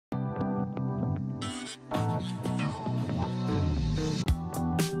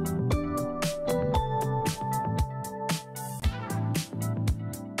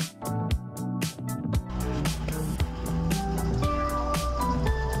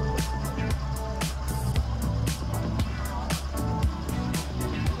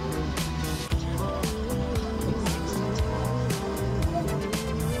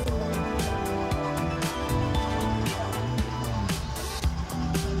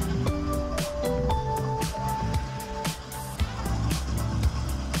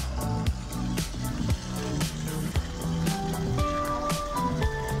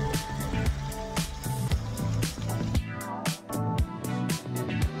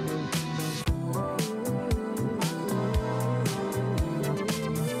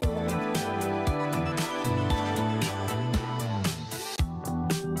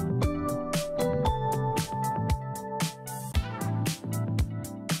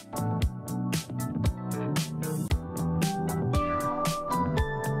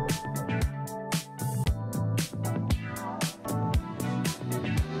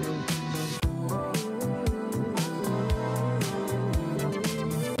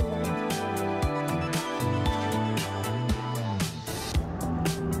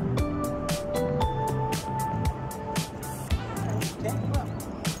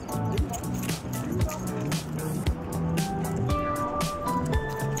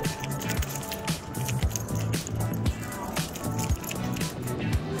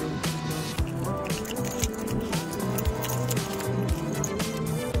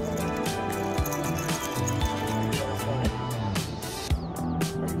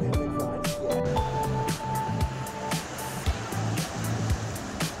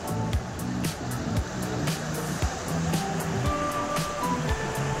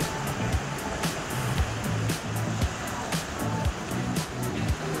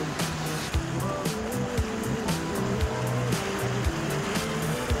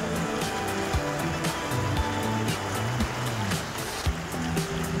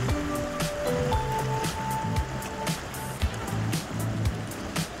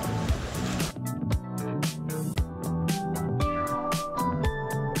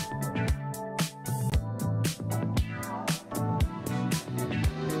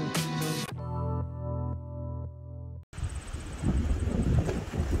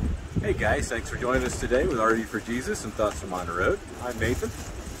Hey guys, thanks for joining us today with RD for Jesus and Thoughts from on the Road. I'm Nathan,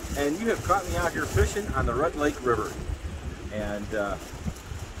 and you have caught me out here fishing on the Red Lake River. And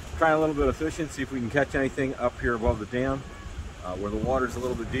trying a little bit of fishing, see if we can catch anything up here above the dam where the water's a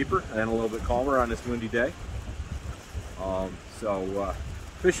little bit deeper and a little bit calmer on this windy day.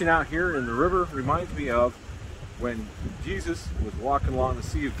 Fishing out here in the river reminds me of when Jesus was walking along the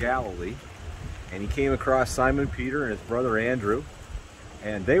Sea of Galilee and he came across Simon Peter and his brother Andrew.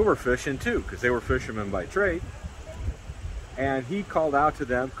 And they were fishing too, because they were fishermen by trade. And he called out to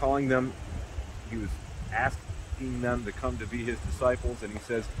them, he was asking them to come to be his disciples. And he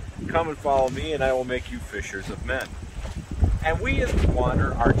says, "Come and follow me, and I will make you fishers of men." And we as we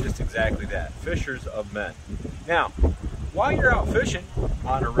wander are just exactly that, fishers of men. Now, while you're out fishing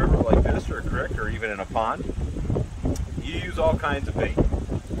on a river like this, or a creek, or even in a pond, you use all kinds of bait.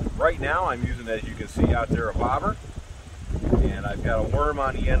 Right now, I'm using, as you can see out there, a bobber. And I've got a worm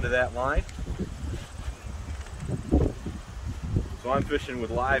on the end of that line. So I'm fishing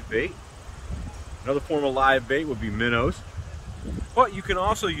with live bait. Another form of live bait would be minnows. But you can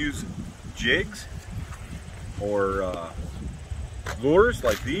also use jigs or lures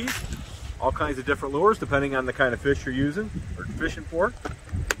like these. All kinds of different lures depending on the kind of fish you're using or fishing for.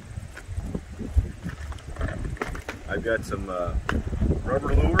 I've got some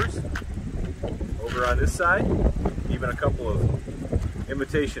rubber lures over on this side. Even a couple of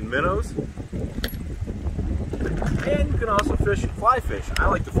imitation minnows. And you can also fly fish. I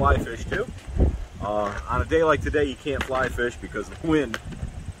like to fly fish too. On a day like today, you can't fly fish because of the wind,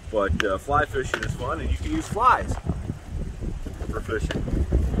 but fly fishing is fun, and you can use flies for fishing.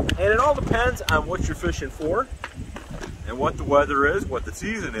 And it all depends on what you're fishing for, and what the weather is, what the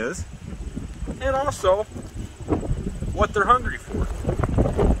season is, and also what they're hungry for.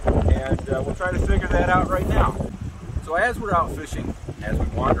 And we'll try to figure that out right now. So as we're out fishing, as we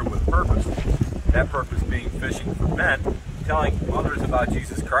wander with purpose, that purpose being fishing for men, telling others about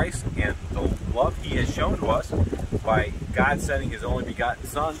Jesus Christ and the love he has shown to us by God sending his only begotten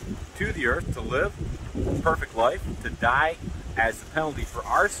Son to the earth to live a perfect life, to die as the penalty for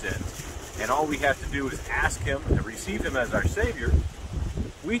our sins, and all we have to do is ask him and receive him as our Savior.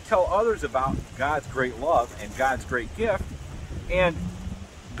 We tell others about God's great love and God's great gift, and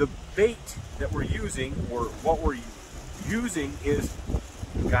the bait that we're using, or what we're using, is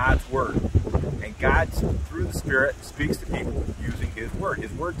God's Word. And God, through the Spirit, speaks to people using his Word.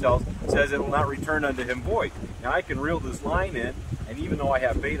 His Word says it will not return unto him void. Now I can reel this line in, and even though I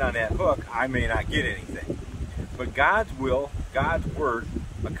have bait on that hook, I may not get anything. But God's will, God's Word,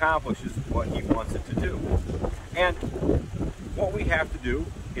 accomplishes what he wants it to do. And what we have to do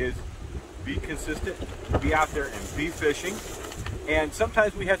is be consistent, be out there and be fishing. And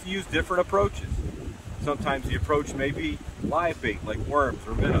sometimes we have to use different approaches. Sometimes the approach may be live bait, like worms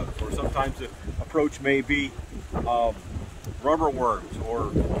or minnows, or sometimes the approach may be rubber worms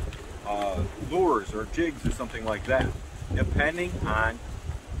or lures or jigs or something like that, depending on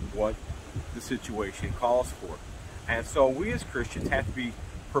what the situation calls for. And so we as Christians have to be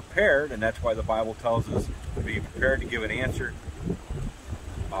prepared, and that's why the Bible tells us to be prepared to give an answer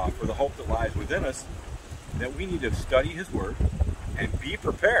for the hope that lies within us, that we need to study his Word and be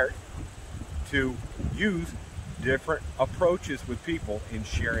prepared to use different approaches with people in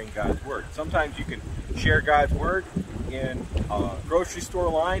sharing God's Word. Sometimes you can share God's Word in a grocery store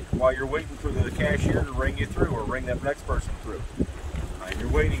line while you're waiting for the cashier to ring you through, or ring that next person through. And you're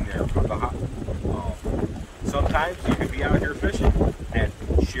waiting there for the sometimes you can be out here fishing and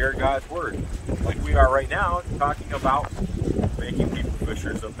share God's Word, like we are right now, talking about making people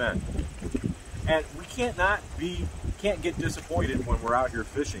fishers of men. And we can't get disappointed when we're out here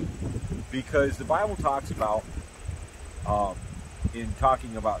fishing, because the Bible talks about, in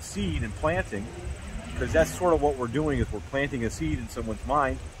talking about seed and planting, because that's sort of what we're doing, is we're planting a seed in someone's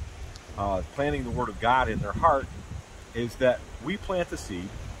mind, planting the Word of God in their heart, is that we plant the seed,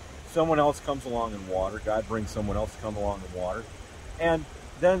 someone else comes along and water, God brings someone else to come along and water, and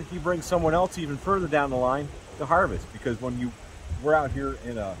then he brings someone else even further down the line to harvest. Because when we're out here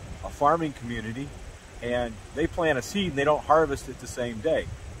in a farming community, and they plant a seed and they don't harvest it the same day.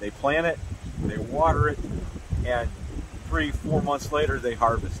 They plant it, they water it, and 3-4 months later they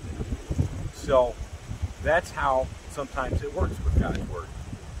harvest it. So that's how sometimes it works with God's word,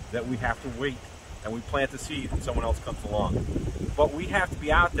 that we have to wait and we plant the seed and someone else comes along. But we have to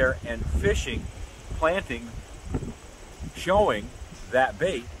be out there and fishing, planting, showing that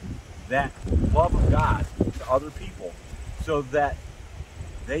bait, that love of God to other people, so that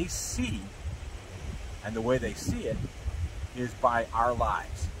they see, and the way they see it is by our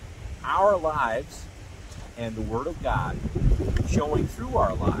lives. Our lives and the Word of God showing through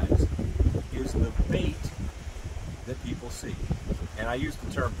our lives is the bait that people see. And I use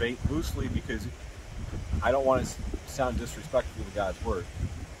the term bait loosely because I don't want to sound disrespectful to God's Word.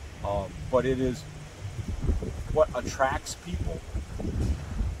 But it is what attracts people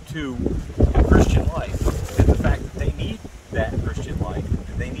to Christian life, and the fact that they need that Christian life,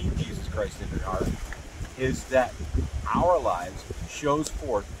 and they need Jesus Christ in their heart, is that our lives shows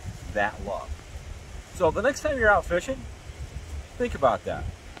forth that love. So the next time you're out fishing, think about that.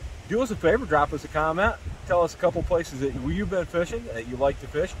 Do us a favor, drop us a comment, tell us a couple places that you've been fishing, that you like to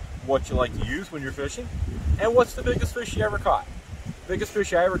fish, what you like to use when you're fishing, and what's the biggest fish you ever caught. The biggest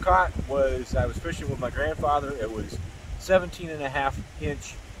fish I ever caught was, I was fishing with my grandfather. It was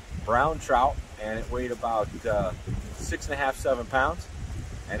 17.5-inch brown trout, and it weighed about 6.5, 7 pounds.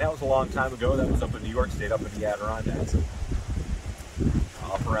 And that was a long time ago. That was up in New York State, up in the Adirondacks,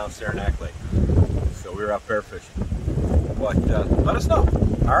 up around Saranac Lake. So we were out bear fishing. But let us know.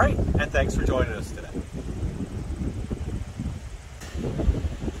 All right, and thanks for joining us today.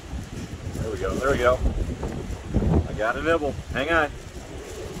 There we go, there we go. I got a nibble. Hang on.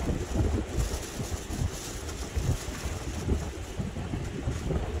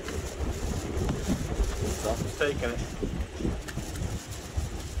 Something's taking it.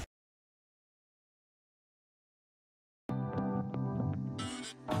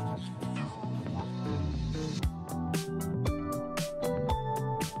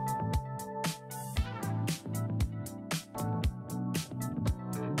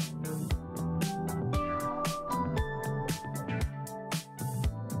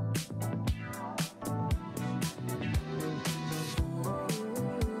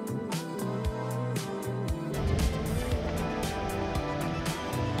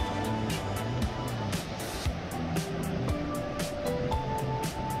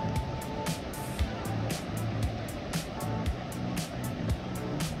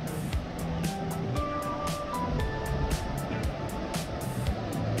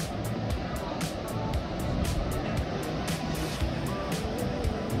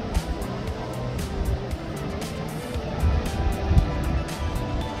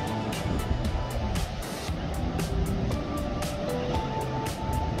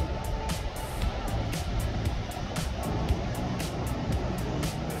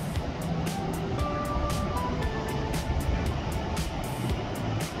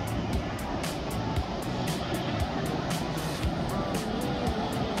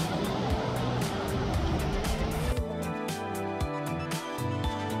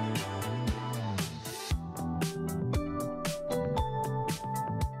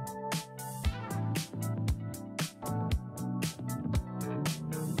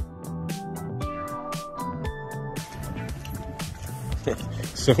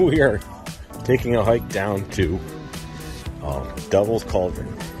 So we are taking a hike down to Devil's Cauldron,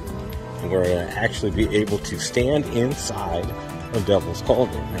 and we're going to actually be able to stand inside of Devil's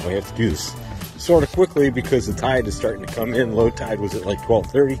Cauldron. Now we have to do this sort of quickly because the tide is starting to come in. Low tide was at like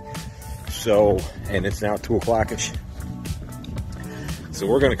 12:30, so, and it's now 2 o'clock-ish. So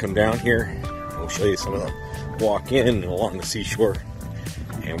we're going to come down here and we'll show you some of the walk in along the seashore,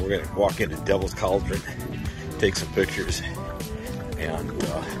 and we're going to walk into Devil's Cauldron, take some pictures, and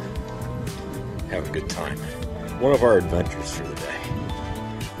have a good time. One of our adventures for the day.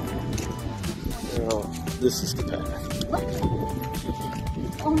 Well, this is the path. Look.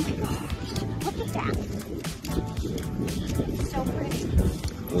 Oh my gosh. Look at that. So pretty.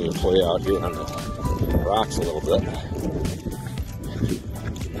 We're going to play out here on the rocks a little bit.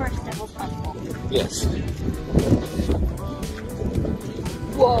 First Devil's Cauldron. Yes.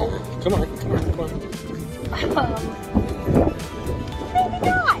 Whoa. Come on, come on, come on. Maybe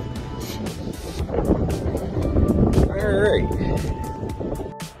not. Alright.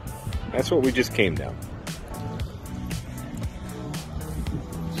 That's what we just came down.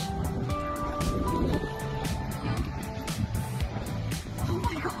 Oh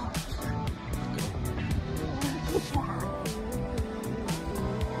my God. Look at that.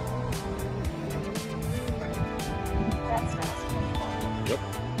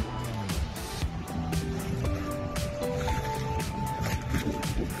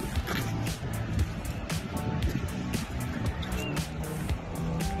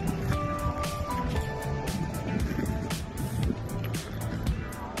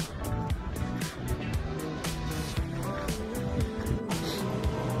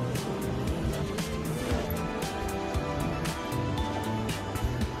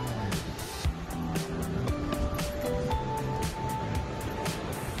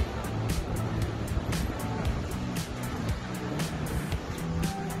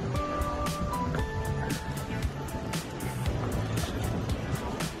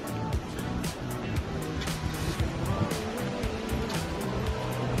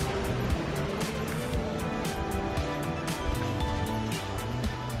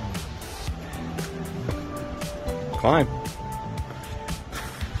 Climb.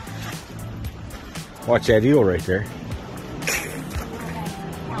 Watch that eel right there.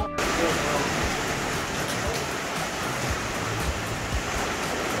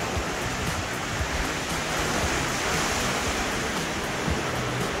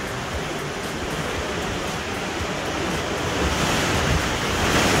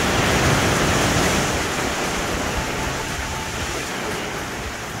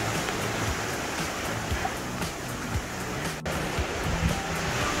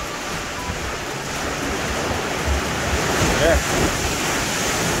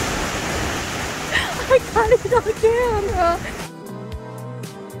 I got it on camera.